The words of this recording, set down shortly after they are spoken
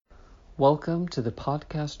Welcome to the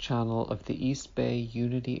podcast channel of the East Bay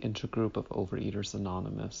Unity Intergroup of Overeaters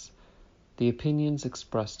Anonymous. The opinions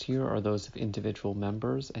expressed here are those of individual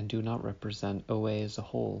members and do not represent OA as a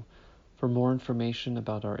whole. For more information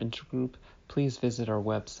about our intergroup, please visit our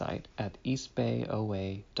website at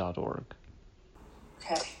eastbayoa.org.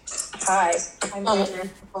 Okay. Hi, I'm Andrea,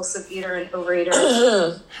 compulsive eater and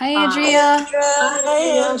overeater. Hi, Andrea.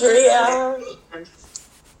 Hi, Andrea.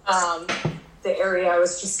 The area I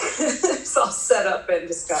was just it's all set up and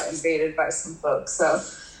just got invaded by some folks. So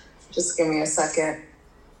just give me a second.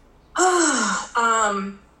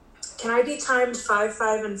 Can I be timed 5,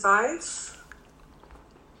 5, and 5?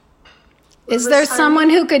 Is there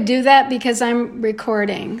someone who could do that? Because I'm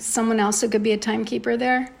recording. Someone else who could be a timekeeper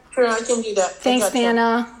there? Sure, I can do that. Thanks,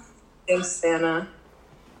 Vanna. Thanks, Vanna.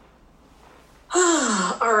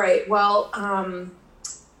 All right. Well,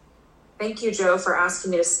 thank you, Joe, for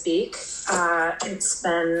asking me to speak. It's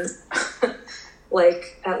been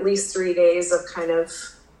like at least 3 days of kind of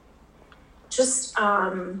just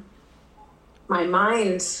my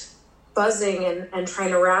mind buzzing and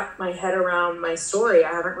trying to wrap my head around my story.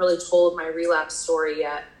 I haven't really told my relapse story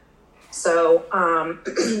yet. So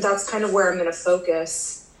that's kind of where I'm going to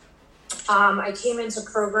focus. I came into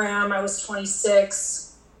program, I was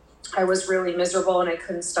 26. I was really miserable and I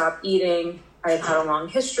couldn't stop eating. I had a long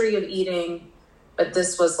history of eating, but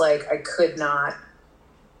this was like, I could not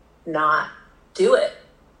do it.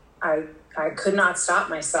 I could not stop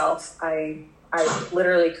myself. I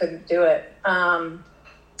literally couldn't do it. And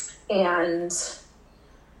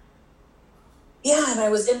I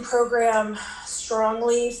was in program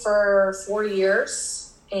strongly for 4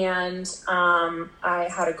 years. And I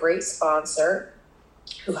had a great sponsor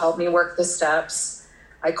who helped me work the steps.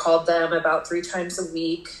 I called them about 3 times a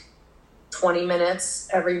week. 20 minutes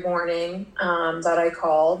every morning that I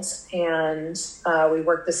called, and we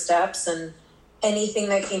worked the steps, and anything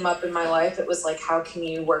that came up in my life, it was like, how can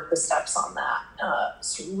you work the steps on that?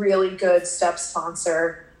 It's a really good step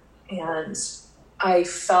sponsor, and I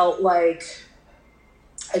felt like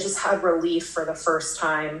I just had relief for the first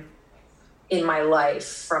time in my life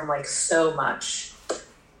from like so much.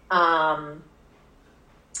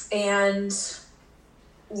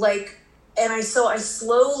 I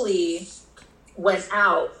slowly went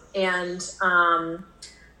out, and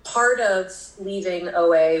part of leaving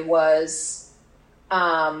OA was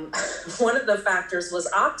one of the factors was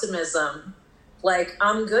optimism. Like,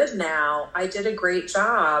 I'm good now. I did a great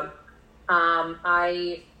job.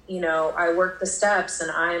 I worked the steps,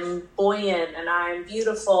 and I'm buoyant, and I'm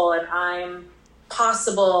beautiful, and I'm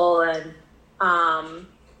possible, and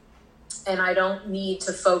I don't need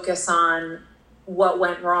to focus on what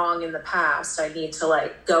went wrong in the past. I need to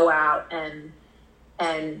like go out and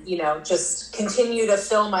just continue to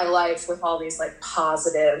fill my life with all these like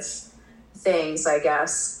positive things, I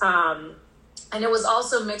guess. And it was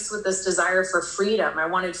also mixed with this desire for freedom. I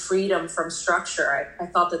wanted freedom from structure. I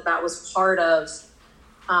thought that was part of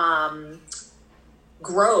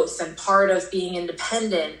growth and part of being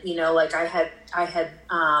independent. Like I had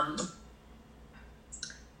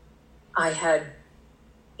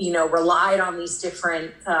relied on these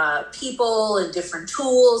different people and different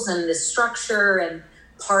tools and this structure. And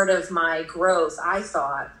part of my growth, I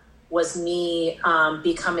thought, was me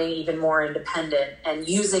becoming even more independent and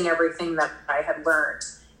using everything that I had learned.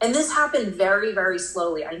 And this happened very, very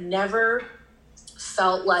slowly. I never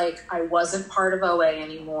felt like I wasn't part of OA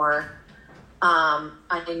anymore. I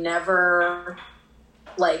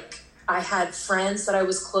had friends that I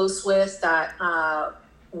was close with that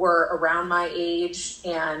were around my age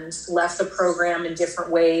and left the program in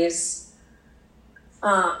different ways.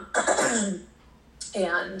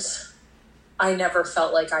 And I never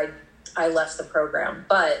felt like I left the program.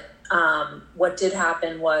 But what did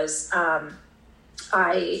happen was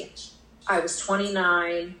I was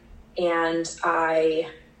 29, and I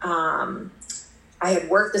had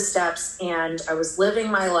worked the steps, and I was living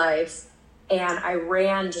my life, and I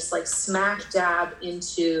ran just like smack dab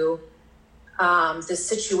into this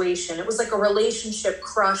situation. It was like a relationship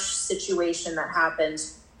crush situation that happened,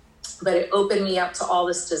 but it opened me up to all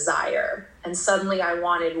this desire. And suddenly I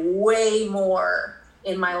wanted way more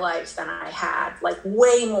in my life than I had, like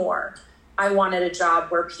way more. I wanted a job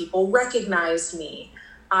where people recognized me.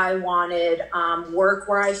 I wanted work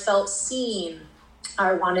where I felt seen.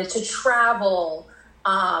 I wanted to travel.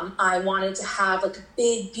 I wanted to have like a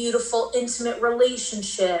big, beautiful, intimate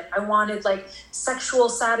relationship. I wanted like sexual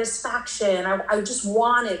satisfaction. I just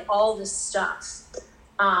wanted all this stuff.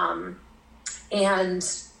 And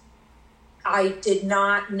I did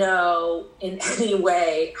not know in any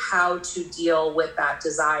way how to deal with that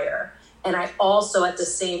desire. And I also at the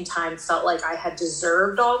same time felt like I had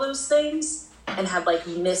deserved all those things and had like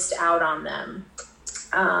missed out on them.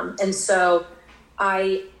 And so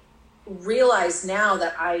I realize now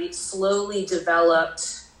that I slowly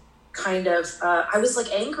developed kind of, I was like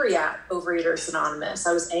angry at Overeaters Anonymous.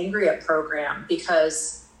 I was angry at program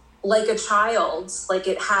because like a child, like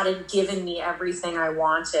it hadn't given me everything I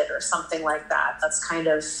wanted or something like that. That's kind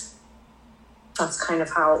of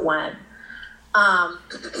how it went.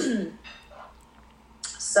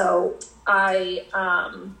 So I,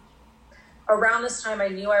 around this time I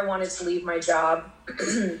knew I wanted to leave my job.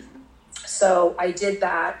 So I did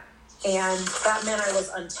that. And that meant I was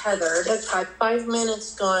untethered. That's 5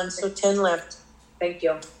 minutes gone, so 10 left. Thank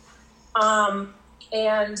you.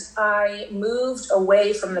 And I moved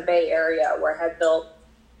away from the Bay Area where I had built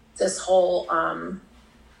this whole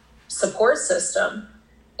support system.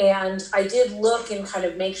 And I did look and kind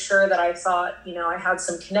of make sure that I thought, I had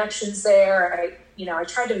some connections there. I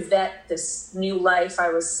tried to vet this new life I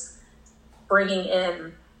was bringing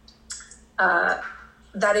in,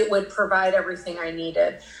 that it would provide everything I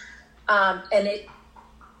needed. And it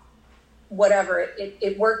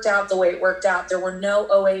worked out the way it worked out. There were no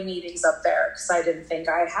OA meetings up there because I didn't think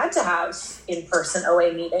I had to have in-person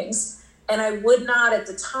OA meetings. And I would not at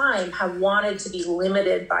the time have wanted to be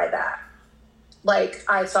limited by that. Like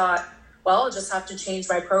I thought, well, I'll just have to change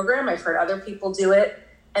my program. I've heard other people do it.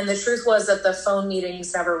 And the truth was that the phone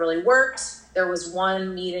meetings never really worked. There was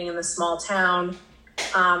one meeting in the small town.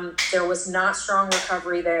 There was not strong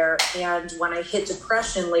recovery there. And when I hit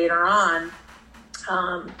depression later on,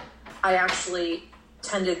 I actually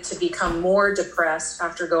tended to become more depressed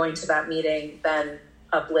after going to that meeting than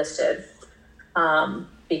uplifted,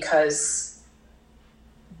 because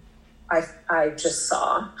I just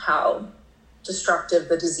saw how destructive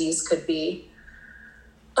the disease could be.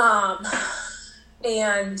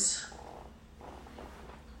 And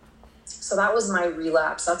so that was my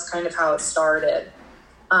relapse. That's kind of how it started.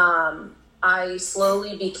 I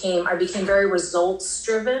became very results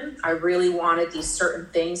driven. I really wanted these certain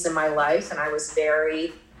things in my life and I was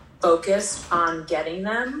very focused on getting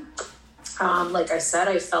them. Like I said,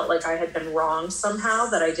 I felt like I had been wrong somehow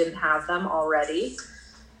that I didn't have them already.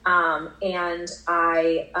 And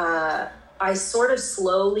I sort of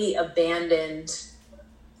slowly abandoned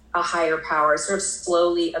a higher power, sort of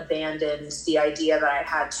slowly abandoned the idea that I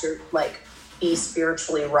had to be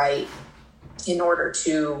spiritually right in order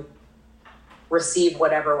to receive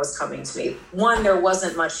whatever was coming to me. One, there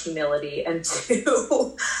wasn't much humility. And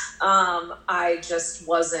two, I just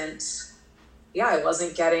wasn't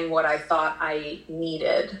getting what I thought I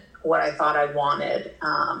needed, what I thought I wanted.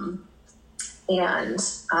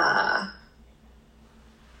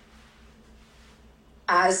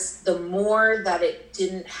 As the more that it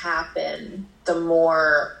didn't happen, the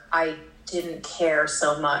more I didn't care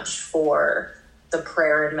so much for the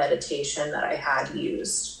prayer and meditation that I had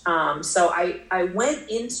used. So I went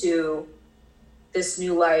into this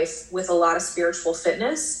new life with a lot of spiritual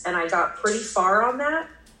fitness and I got pretty far on that.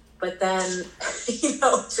 But then,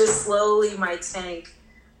 just slowly my tank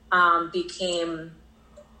became,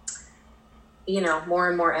 more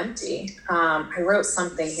and more empty. I wrote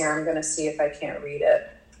something here. I'm going to see if I can't read it.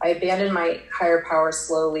 I abandoned my higher power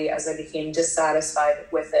slowly as I became dissatisfied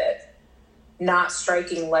with it, not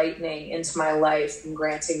striking lightning into my life and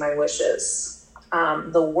granting my wishes.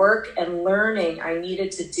 The work and learning I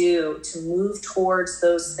needed to do to move towards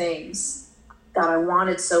those things that I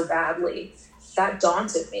wanted so badly, that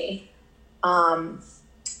daunted me. And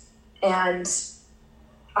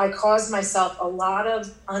I caused myself a lot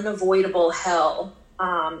of unavoidable hell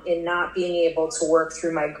in not being able to work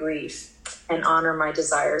through my grief and honor my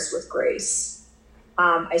desires with grace.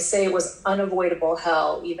 I say it was unavoidable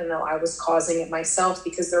hell, even though I was causing it myself,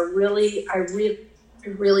 because I really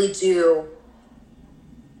do,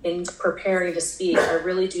 in preparing to speak, I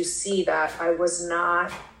really do see that it was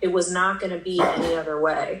not going to be any other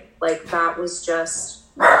way. Like that was just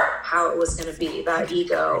how it was going to be, that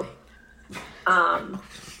ego.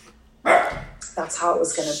 That's how it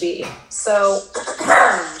was going to be. So,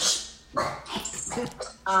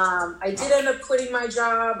 I did end up quitting my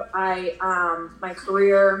job. My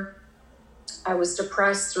career, I was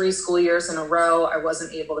depressed 3 school years in a row. I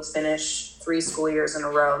wasn't able to finish 3 school years in a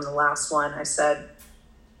row. And the last one, I said,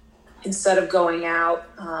 instead of going out,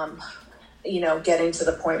 getting to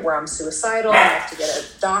the point where I'm suicidal, I have to get a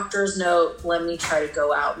doctor's note. Let me try to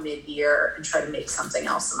go out mid-year and try to make something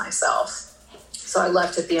else of myself. So I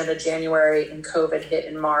left at the end of January and COVID hit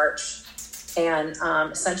in March. And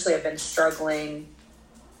essentially I've been struggling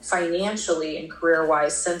financially and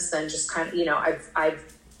career-wise since then. Just kind of,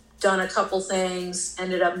 I've done a couple things,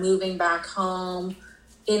 ended up moving back home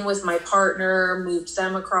in with my partner, moved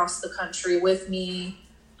them across the country with me.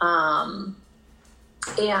 And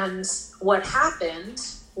what happened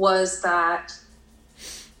was that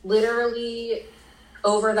literally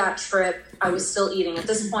over that trip, I was still eating. At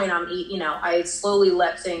this point, I slowly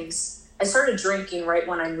let things, I started drinking right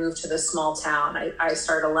when I moved to this small town. I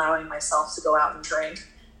started allowing myself to go out and drink.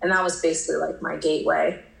 And that was basically like my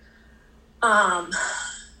gateway. And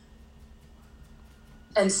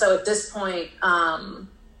so at this point,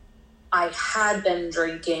 I had been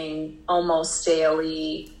drinking almost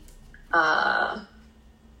daily,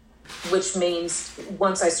 which means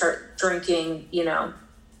once I start drinking,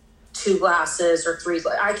 2 glasses or 3,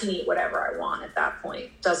 I can eat whatever I want at that point.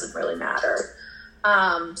 Doesn't really matter.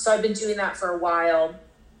 So I've been doing that for a while.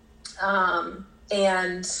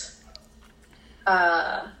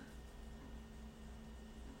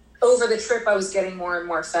 Over the trip, I was getting more and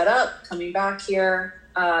more fed up coming back here.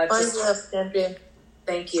 Thank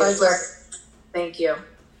you. Thank you.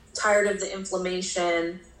 Tired of the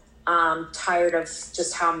inflammation. Tired of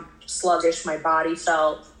just how sluggish my body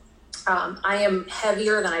felt. I am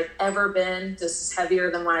heavier than I've ever been. This is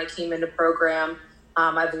heavier than when I came into program.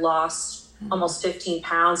 I've lost almost 15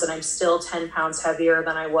 pounds and I'm still 10 pounds heavier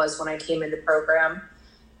than I was when I came into program.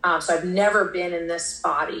 So I've never been in this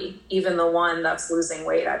body, even the one that's losing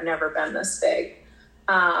weight. I've never been this big.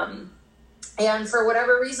 And for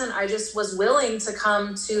whatever reason, I just was willing to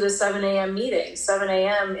come to the 7 a.m. meeting. 7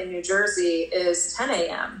 a.m. in New Jersey is 10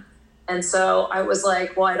 a.m. And so I was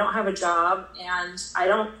like, well, I don't have a job and I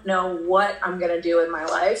don't know what I'm going to do in my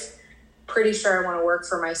life. Pretty sure I want to work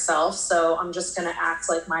for myself. So I'm just going to act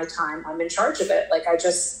like my time, I'm in charge of it. Like I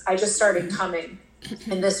just started coming.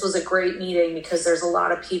 And this was a great meeting because there's a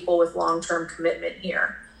lot of people with long-term commitment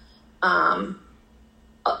here.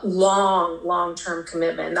 Long-term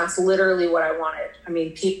commitment. That's literally what I wanted. I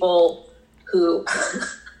mean, people who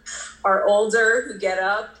are older, who get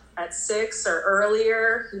up at 6 or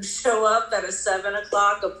earlier, who show up at a 7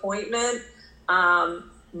 o'clock appointment.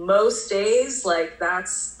 Most days, like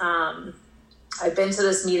that's, I've been to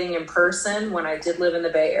this meeting in person when I did live in the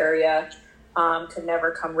Bay Area. Could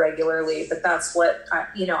never come regularly, but that's what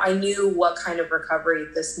I knew what kind of recovery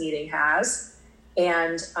this meeting has.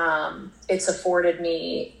 And it's afforded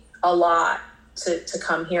me a lot to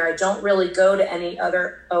come here. I don't really go to any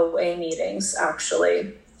other OA meetings,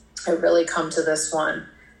 actually. I really come to this one,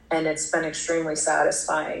 and it's been extremely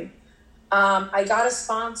satisfying. I got a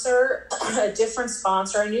sponsor, a different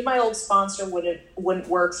sponsor. I knew my old sponsor wouldn't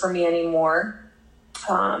work for me anymore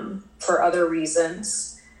for other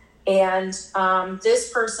reasons. And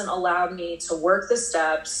this person allowed me to work the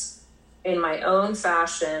steps in my own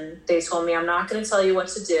fashion. They told me, I'm not going to tell you what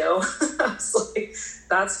to do. I was like,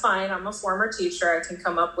 that's fine. I'm a former teacher. I can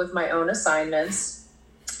come up with my own assignments.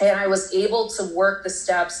 And I was able to work the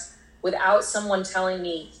steps without someone telling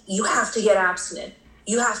me, you have to get abstinent.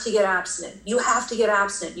 You have to get abstinent. You have to get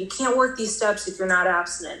abstinent. You can't work these steps if you're not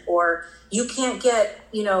abstinent. Or you can't get,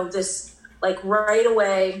 this like right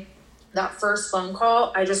away. That first phone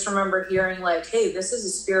call, I just remember hearing like, hey, this is a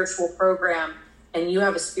spiritual program and you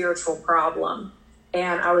have a spiritual problem.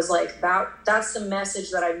 And I was like, that's the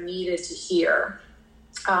message that I needed to hear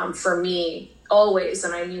for me always.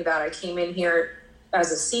 And I knew that. I came in here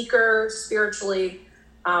as a seeker spiritually.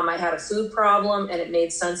 I had a food problem and it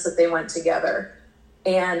made sense that they went together.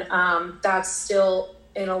 And that's still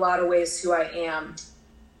in a lot of ways who I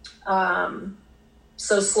am.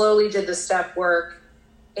 So slowly did the step work.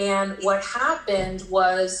 And what happened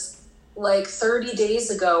was like 30 days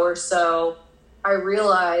ago or so, I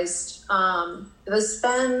realized it's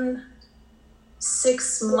been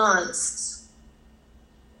 6 months.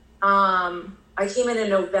 I came in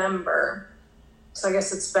November. So I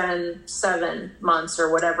guess it's been 7 months or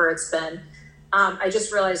whatever it's been. I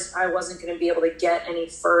just realized I wasn't going to be able to get any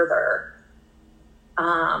further.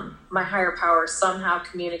 My higher power somehow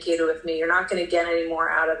communicated with me, you're not going to get any more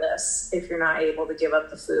out of this if you're not able to give up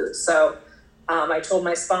the food. So I told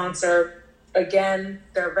my sponsor, again,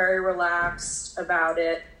 they're very relaxed about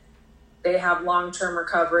it. They have long-term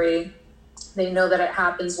recovery. They know that it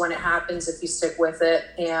happens when it happens if you stick with it.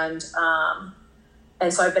 And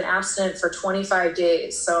so I've been abstinent for 25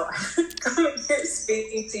 days. So I'm coming here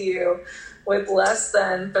speaking to you with less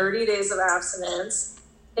than 30 days of abstinence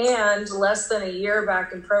and less than a year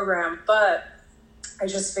back in program, but I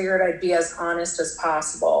just figured I'd be as honest as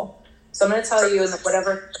possible. So I'm going to tell you in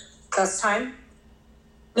whatever that's time.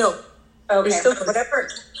 No. Okay.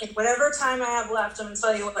 Whatever time I have left, I'm going to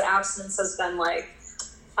tell you what abstinence has been like.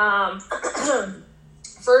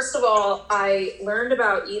 First of all, I learned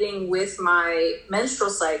about eating with my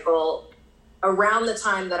menstrual cycle around the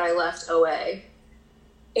time that I left OA.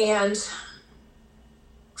 And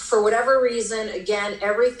for whatever reason, again,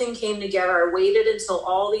 everything came together. I waited until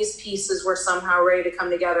all these pieces were somehow ready to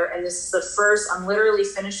come together. And this is the first, I'm literally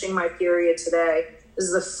finishing my period today. This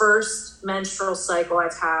is the first menstrual cycle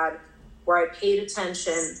I've had where I paid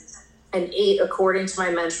attention and ate according to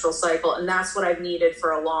my menstrual cycle. And that's what I've needed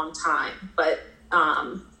for a long time, but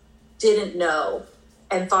didn't know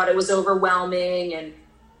and thought it was overwhelming and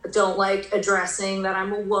don't like addressing that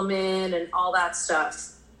I'm a woman and all that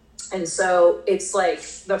stuff. And so it's like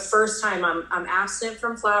the first time I'm abstinent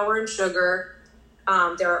from flour and sugar.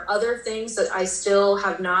 There are other things that I still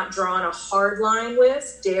have not drawn a hard line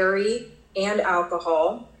with, dairy and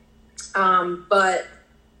alcohol. But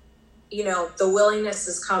you know, the willingness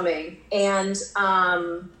is coming, and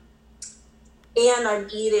I'm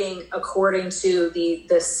eating according to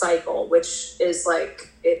this cycle, which is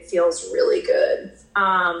like, it feels really good.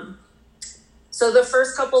 So the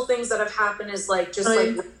first couple things that have happened is like, just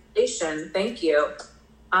like revelation. Thank you.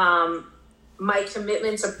 My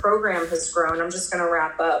commitment to program has grown. I'm just going to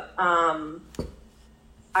wrap up.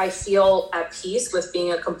 I feel at peace with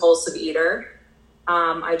being a compulsive eater.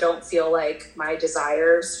 I don't feel like my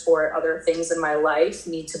desires for other things in my life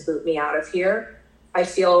need to boot me out of here. I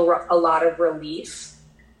feel a lot of relief.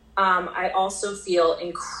 I also feel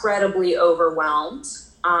incredibly overwhelmed.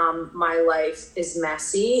 My life is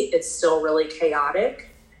messy. It's still really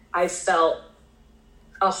chaotic. I felt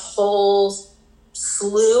a whole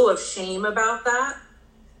slew of shame about that.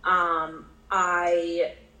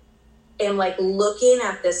 I am like looking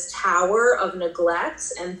at this tower of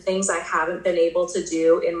neglect and things I haven't been able to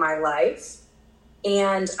do in my life.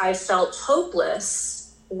 And I felt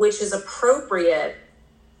hopeless, which is appropriate,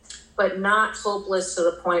 but not hopeless to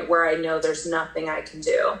the point where I know there's nothing I can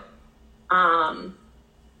do.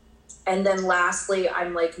 And then lastly,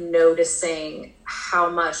 I'm like noticing how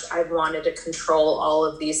much I wanted to control all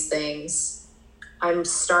of these things. I'm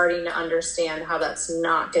starting to understand how that's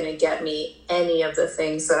not going to get me any of the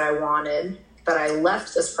things that I wanted, that I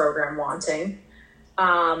left this program wanting.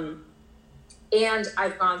 And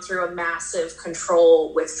I've gone through a massive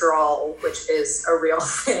control withdrawal, which is a real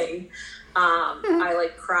thing. I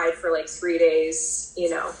like cried for like 3 days,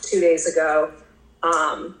 2 days ago,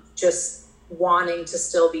 just wanting to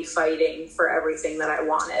still be fighting for everything that I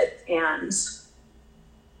wanted, and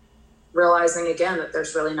realizing again that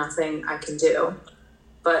there's really nothing I can do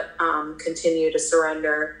but continue to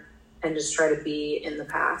surrender and just try to be in the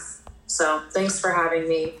path. So thanks for having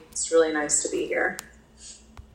me. It's really nice to be here.